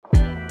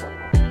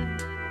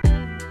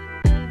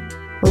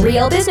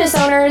Real business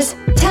owners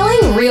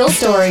telling real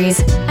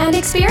stories and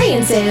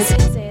experiences.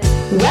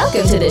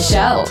 Welcome to the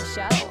show.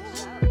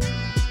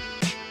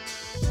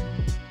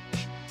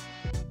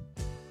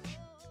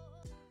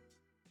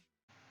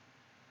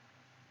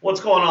 What's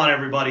going on,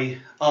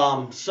 everybody?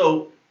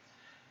 So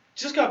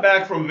just got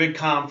back from a big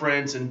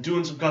conference and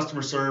doing some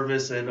customer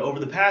service, and over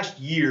the past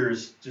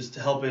years, just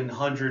helping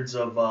hundreds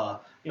of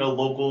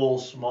local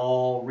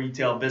small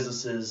retail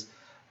businesses.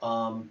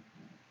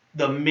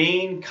 The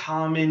main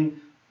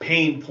common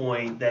pain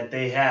point that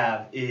they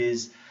have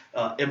is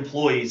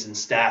employees and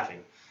staffing.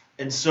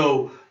 And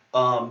so,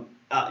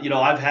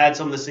 I've had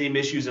some of the same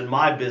issues in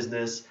my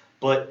business,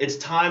 but it's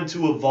time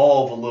to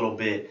evolve a little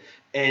bit.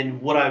 And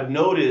what I've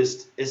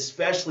noticed,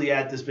 especially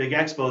at this big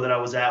expo that I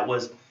was at,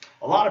 was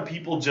a lot of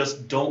people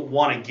just don't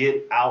want to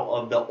get out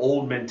of the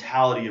old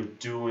mentality of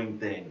doing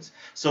things.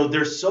 So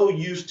they're so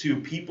used to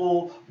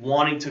people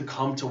wanting to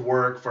come to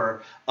work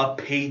for a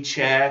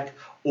paycheck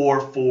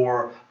or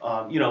for,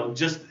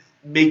 just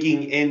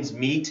making ends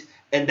meet.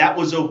 And that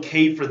was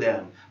okay for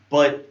them.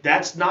 But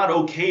that's not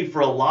okay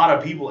for a lot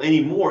of people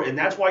anymore. And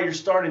that's why you're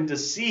starting to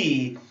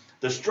see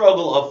the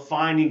struggle of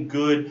finding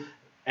good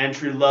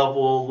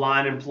entry-level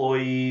line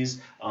employees,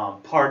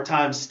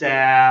 part-time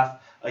staff,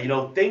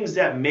 things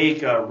that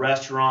make a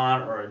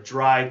restaurant or a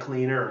dry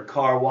cleaner or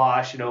car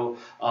wash,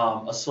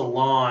 a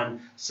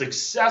salon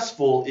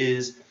successful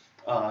is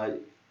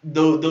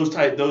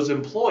those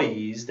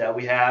employees that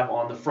we have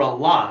on the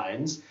front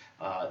lines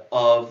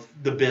of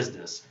the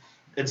business.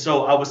 And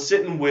so I was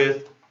sitting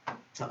with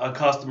a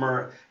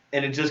customer,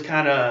 and it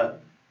kind of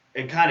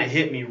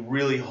hit me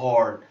really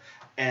hard.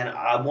 And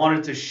I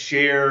wanted to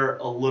share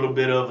a little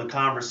bit of the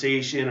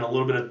conversation, a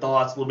little bit of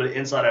thoughts, a little bit of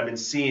insight I've been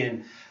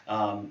seeing,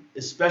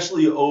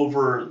 especially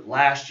over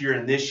last year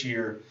and this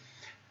year.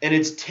 And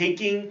it's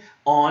taking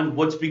on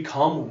what's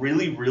become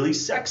really, really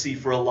sexy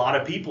for a lot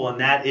of people,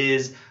 and that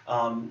is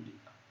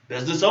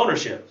business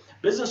ownership.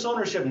 Business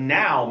ownership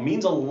now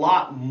means a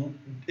lot.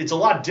 It's a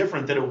lot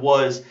different than it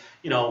was,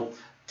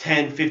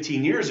 10,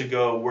 15 years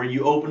ago, where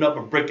you opened up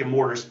a brick and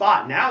mortar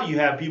spot. Now you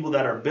have people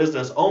that are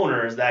business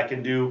owners that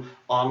can do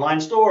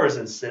online stores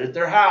and sit at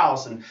their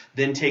house and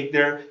then take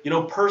their,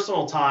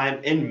 personal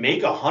time and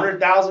make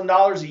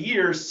 $100,000 a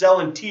year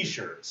selling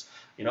t-shirts.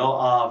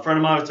 A friend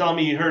of mine was telling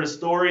me he heard a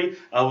story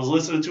I was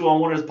listening to on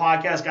one of his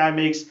podcasts. Guy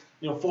makes,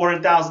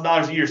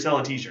 $400,000 a year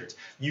selling t-shirts.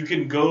 You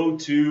can go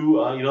to,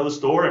 the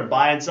store and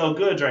buy and sell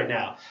goods right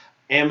now.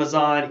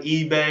 Amazon,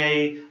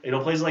 eBay,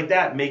 places like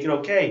that make it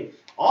okay.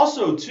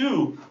 Also,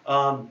 too,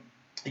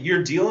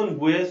 you're dealing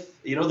with,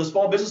 the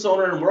small business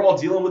owner, and we're all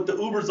dealing with the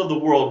Ubers of the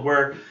world,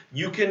 where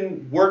you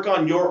can work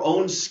on your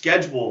own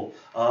schedule.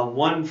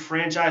 One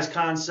franchise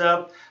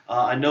concept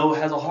I know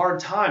has a hard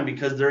time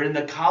because they're in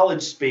the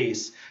college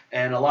space,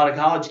 and a lot of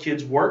college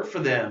kids work for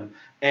them.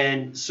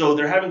 And so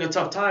they're having a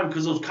tough time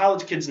because those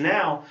college kids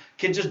now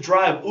can just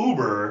drive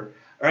Uber,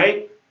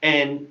 right,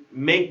 and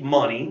make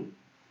money,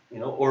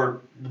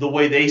 or the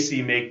way they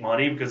see make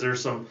money, because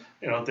there's some,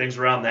 things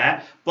around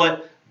that.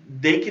 But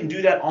they can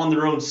do that on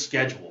their own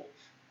schedule.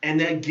 And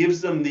that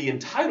gives them the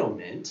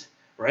entitlement,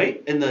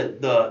 right, and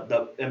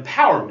the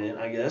empowerment,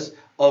 I guess,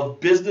 of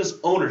business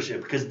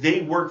ownership, because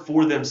they work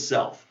for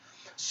themselves.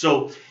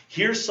 So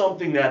here's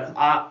something that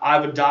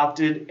I've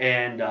adopted,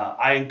 and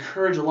I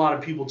encourage a lot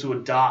of people to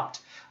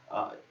adopt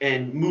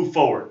and move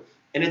forward.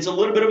 And it's a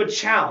little bit of a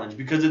challenge,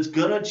 because it's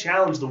going to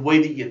challenge the way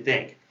that you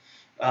think.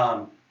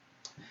 And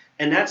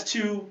that's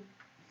to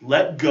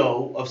let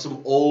go of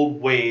some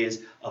old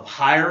ways of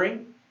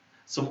hiring,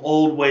 some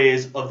old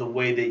ways of the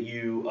way that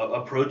you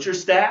approach your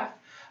staff,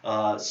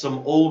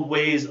 some old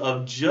ways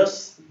of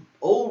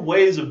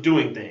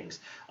doing things.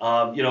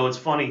 It's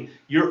funny.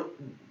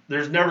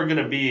 There's never going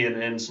to be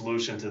an end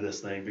solution to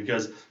this thing,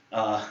 because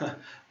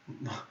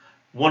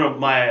one of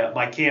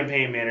my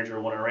campaign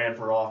manager, when I ran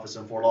for office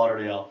in Fort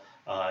Lauderdale,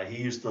 he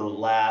used to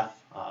laugh.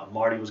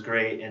 Marty was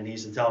great, and he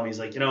used to tell me, he's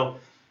like,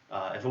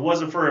 if it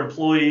wasn't for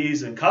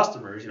employees and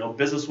customers,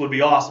 business would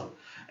be awesome.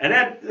 And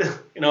that,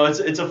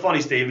 it's a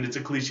funny statement. It's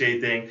a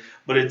cliche thing,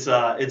 but it's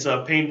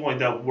a pain point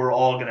that we're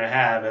all going to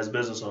have as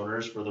business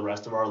owners for the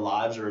rest of our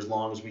lives, or as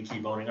long as we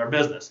keep owning our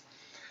business.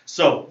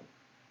 So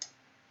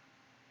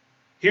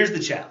here's the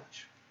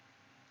challenge.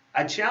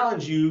 I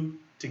challenge you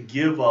to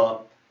give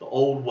up the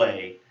old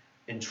way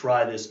and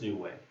try this new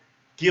way.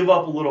 Give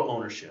up a little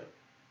ownership,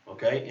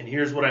 okay? And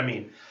here's what I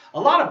mean. A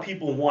lot of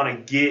people want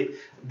to get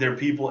their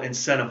people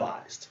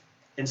incentivized.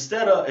 And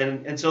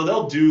so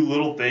they'll do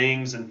little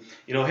things, and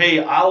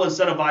hey, I'll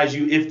incentivize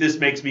you if this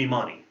makes me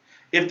money.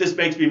 If this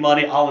makes me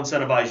money, I'll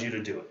incentivize you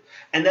to do it.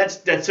 And that's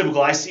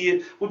typical. I see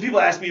it when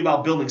people ask me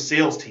about building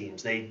sales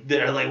teams.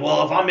 They're like,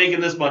 well, if I'm making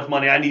this much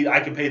money,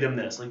 I can pay them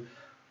this. Like,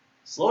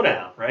 slow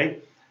down,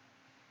 right?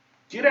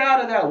 Get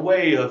out of that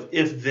way of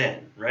if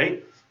then,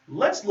 right?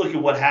 Let's look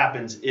at what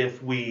happens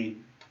if we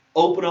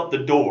open up the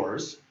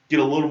doors, get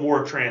a little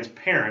more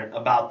transparent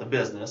about the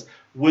business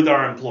with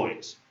our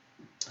employees.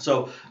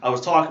 So I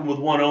was talking with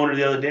one owner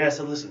the other day. I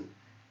said, listen,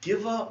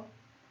 give up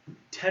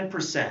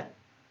 10%,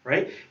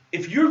 right?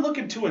 If you're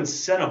looking to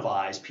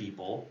incentivize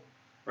people,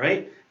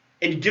 right?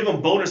 And you give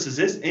them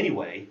bonuses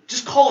anyway,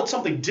 just call it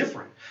something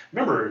different.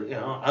 Remember,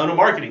 I own a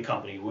marketing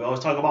company. We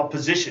always talk about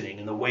positioning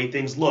and the way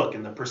things look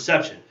and the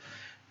perception.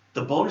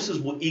 The bonuses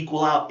will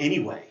equal out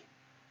anyway,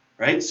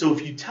 right? So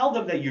if you tell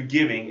them that you're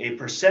giving a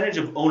percentage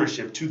of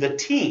ownership to the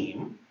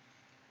team,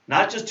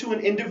 not just to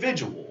an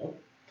individual,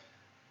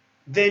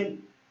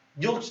 then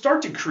you'll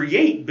start to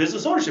create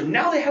business ownership.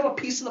 Now they have a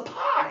piece of the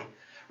pie,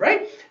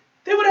 right?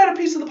 They would have had a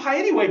piece of the pie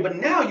anyway, but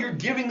now you're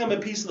giving them a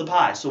piece of the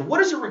pie. So what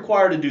does it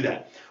require to do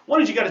that? One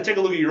is you got to take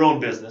a look at your own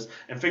business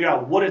and figure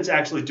out what it's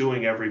actually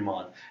doing every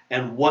month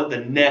and what the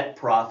net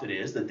profit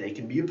is that they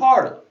can be a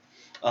part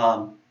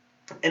of.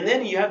 And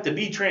then you have to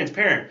be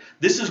transparent.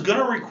 This is going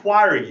to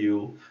require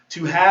you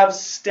to have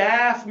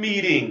staff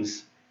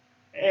meetings.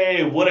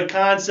 Hey, what a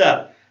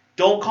concept.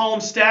 Don't call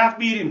them staff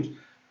meetings.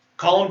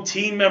 Call them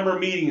team member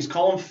meetings.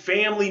 Call them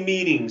family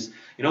meetings.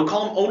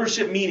 Call them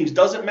ownership meetings.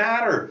 Doesn't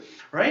matter,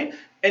 right?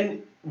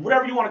 And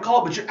whatever you want to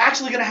call it, but you're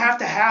actually going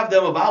to have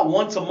them about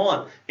once a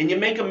month, and you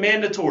make them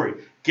mandatory.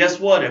 Guess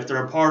what? If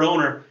they're a part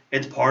owner,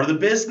 it's part of the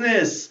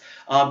business.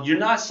 You're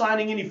not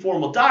signing any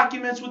formal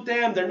documents with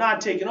them. They're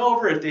not taking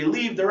over. If they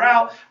leave, they're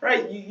out,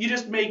 right? You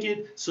just make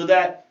it so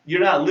that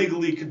you're not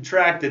legally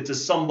contracted to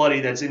somebody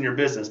that's in your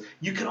business.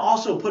 You can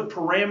also put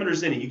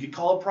parameters in it. You could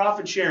call it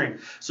profit sharing.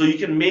 So you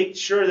can make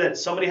sure that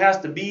somebody has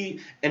to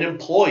be an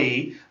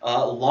employee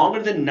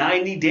longer than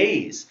 90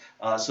 days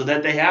so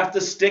that they have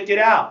to stick it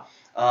out.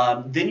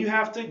 Then you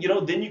have to,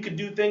 then you could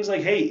do things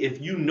like, hey,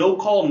 if you no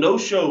call, no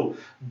show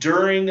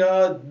during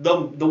the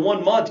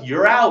 1 month,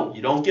 you're out.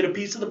 You don't get a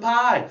piece of the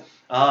pie.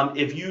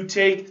 If you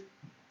take,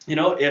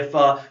 if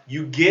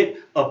you get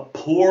a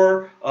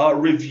poor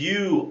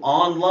review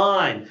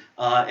online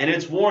and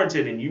it's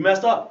warranted and you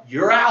messed up,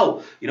 you're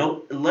out.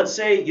 Let's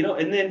say,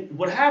 and then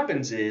what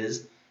happens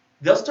is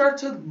they'll start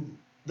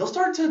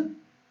to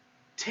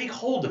take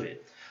hold of it.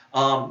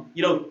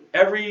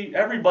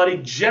 Everybody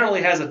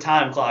generally has a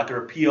time clock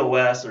or a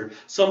POS or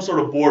some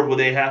sort of board where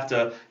they have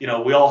to,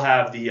 we all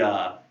have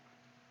the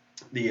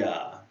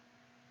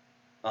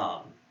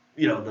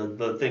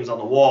things on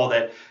the wall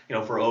that,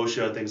 for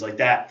OSHA, things like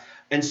that.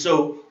 And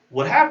so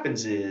what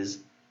happens is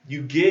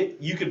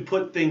you can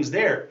put things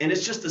there, and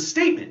it's just a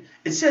statement.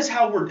 It says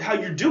how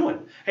you're doing.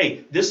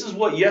 Hey, this is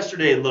what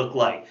yesterday looked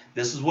like.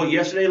 This is what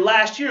yesterday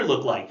last year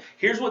looked like.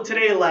 Here's what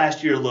today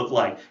last year looked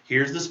like.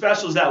 Here's the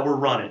specials that we're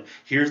running.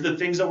 Here's the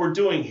things that we're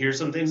doing. Here's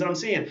some things that I'm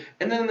seeing.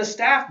 And then in the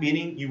staff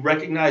meeting, you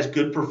recognize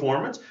good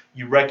performance.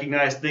 You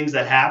recognize things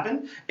that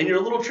happen, and you're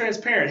a little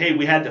transparent. Hey,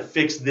 we had to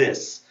fix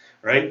this,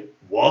 right?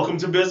 Welcome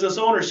to business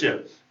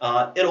ownership.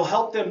 It'll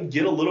help them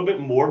get a little bit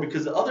more,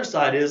 because the other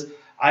side is,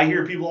 I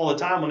hear people all the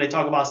time when they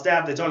talk about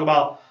staff, they talk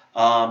about,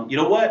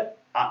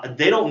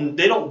 they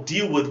don't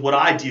deal with what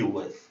I deal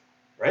with,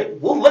 right?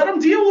 Well, let them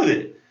deal with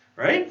it,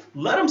 right?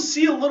 Let them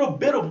see a little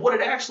bit of what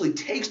it actually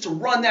takes to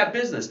run that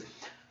business.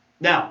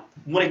 Now,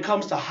 when it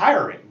comes to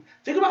hiring,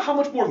 think about how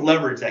much more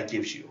leverage that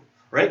gives you,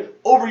 right?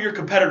 Over your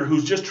competitor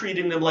who's just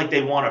treating them like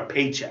they want a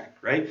paycheck,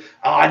 right?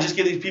 Oh, I just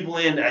get these people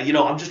in,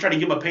 I'm just trying to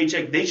give them a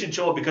paycheck. They should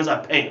show up because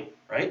I pay them,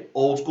 right?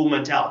 Old school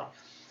mentality.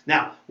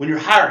 Now, when you're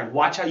hiring,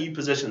 watch how you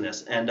position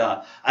this. And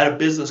I had a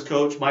business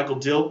coach, Michael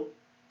Dill,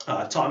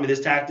 taught me this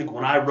tactic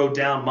when I wrote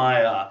down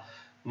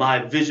my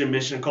vision,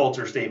 mission, and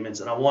culture statements,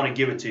 and I want to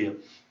give it to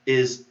you,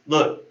 is,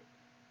 look,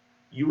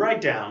 you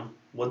write down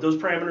what those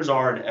parameters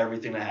are and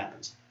everything that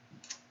happens.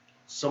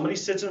 Somebody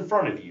sits in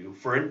front of you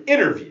for an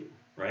interview,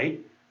 right?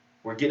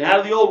 We're getting out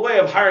of the old way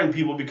of hiring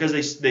people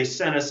because they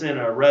sent us in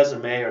a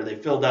resume or they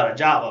filled out a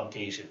job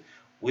application.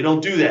 We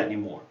don't do that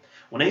anymore.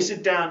 When they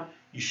sit down,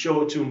 you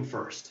show it to them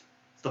first.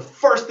 The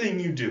first thing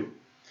you do,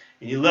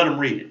 and you let them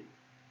read it.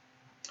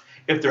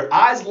 If their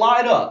eyes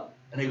light up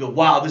and they go,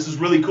 wow, this is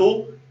really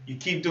cool, you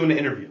keep doing the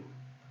interview.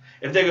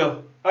 If they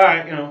go, all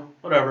right,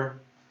 whatever,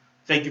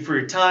 thank you for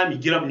your time, you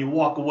get up and you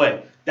walk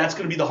away. That's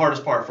going to be the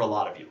hardest part for a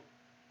lot of you.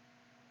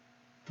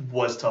 It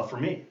was tough for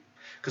me,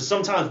 because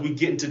sometimes we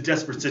get into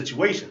desperate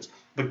situations.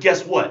 But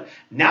guess what?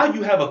 Now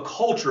you have a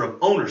culture of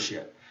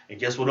ownership. And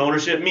guess what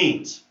ownership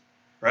means,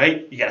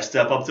 right? You got to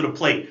step up to the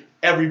plate.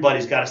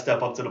 Everybody's got to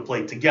step up to the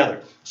plate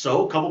together.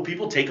 So a couple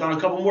people take on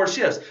a couple more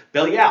shifts.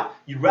 Belly out.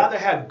 You'd rather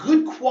have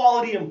good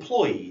quality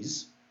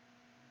employees,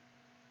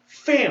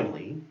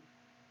 family,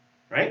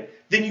 right,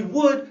 than you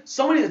would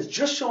somebody that's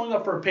just showing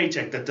up for a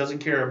paycheck that doesn't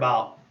care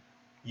about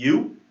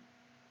you,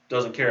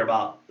 doesn't care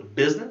about the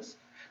business,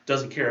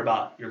 doesn't care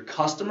about your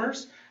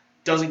customers,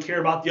 doesn't care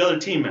about the other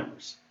team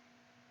members.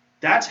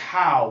 That's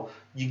how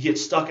you get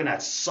stuck in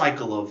that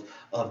cycle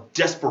of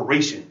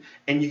desperation,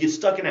 and you get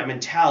stuck in that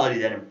mentality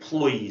that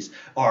employees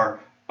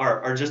are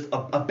just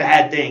a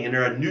bad thing and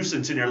they're a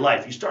nuisance in your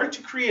life. You start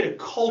to create a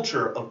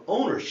culture of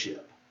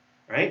ownership,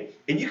 right?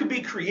 And you can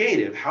be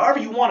creative. However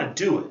you want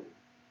to do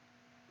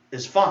it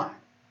is fine.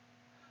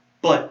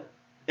 But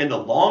in the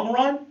long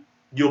run,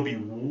 you'll be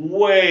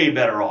way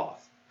better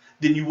off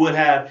than you would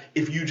have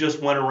if you just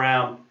went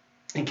around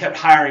and kept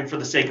hiring for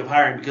the sake of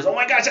hiring because, oh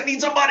my gosh, I need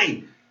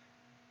somebody.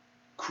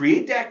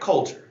 Create that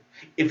culture.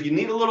 If you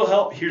need a little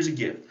help, here's a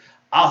gift.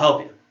 I'll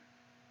help you.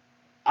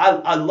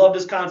 I love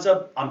this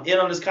concept. I'm in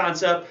on this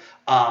concept.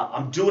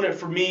 I'm doing it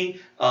for me.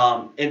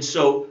 And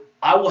so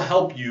I will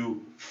help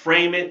you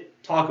frame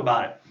it, talk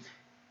about it.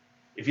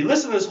 If you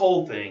listen to this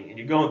whole thing and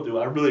you're going through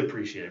it, I really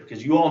appreciate it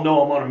because you all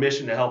know I'm on a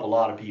mission to help a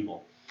lot of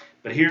people.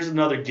 But here's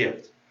another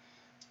gift.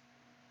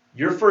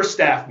 Your first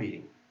staff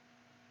meeting,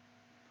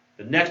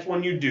 the next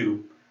one you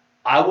do,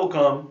 I will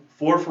come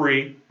for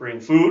free, bring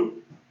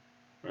food,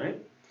 right?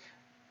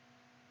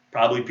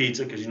 Probably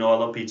pizza because you know I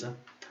love pizza.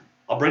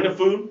 I'll bring the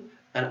food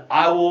and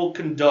I will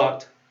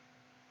conduct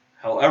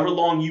however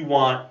long you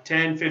want,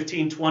 10,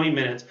 15, 20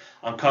 minutes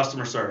on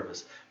customer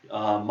service.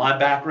 My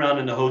background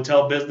in the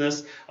hotel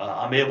business,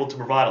 I'm able to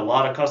provide a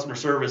lot of customer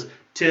service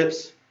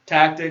tips,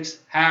 tactics,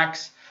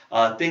 hacks,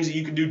 things that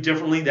you can do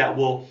differently that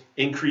will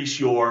increase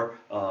your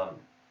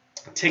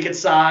ticket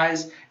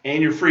size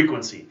and your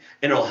frequency,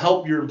 and it'll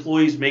help your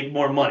employees make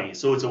more money.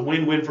 So it's a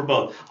win-win for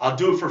both. I'll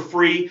do it for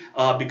free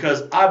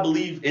because I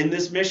believe in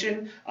this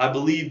mission. I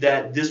believe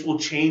that this will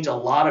change a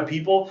lot of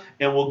people,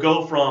 and we'll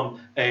go from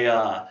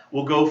a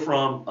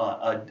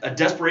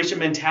desperation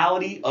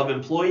mentality of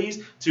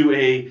employees to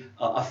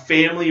a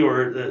family,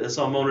 or as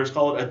some owners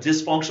call it, a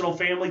dysfunctional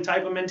family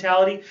type of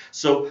mentality.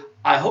 So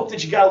I hope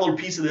that you got a little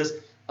piece of this.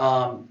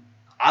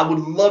 I would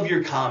love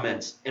your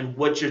comments and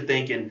what you're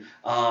thinking.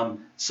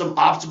 Some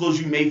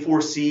obstacles you may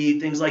foresee,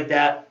 things like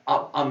that.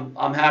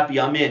 I'm happy.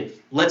 I'm in.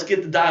 Let's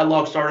get the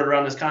dialogue started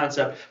around this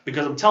concept,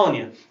 because I'm telling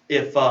you,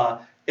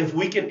 if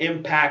we can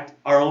impact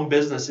our own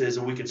businesses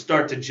and we can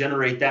start to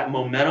generate that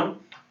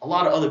momentum, a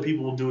lot of other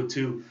people will do it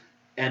too.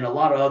 And a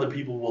lot of other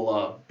people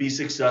will be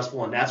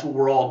successful, and that's what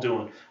we're all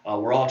doing.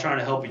 We're all trying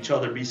to help each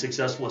other be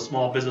successful as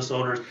small business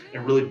owners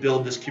and really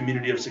build this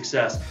community of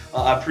success.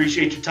 I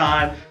appreciate your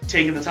time,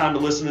 taking the time to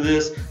listen to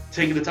this,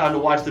 taking the time to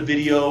watch the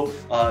video.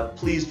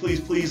 Please,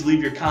 please, please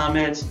leave your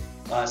comments.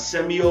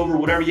 Send me over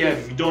whatever you have.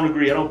 If you don't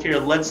agree, I don't care.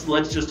 Let's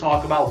just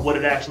talk about what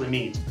it actually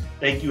means.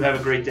 Thank you. Have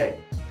a great day.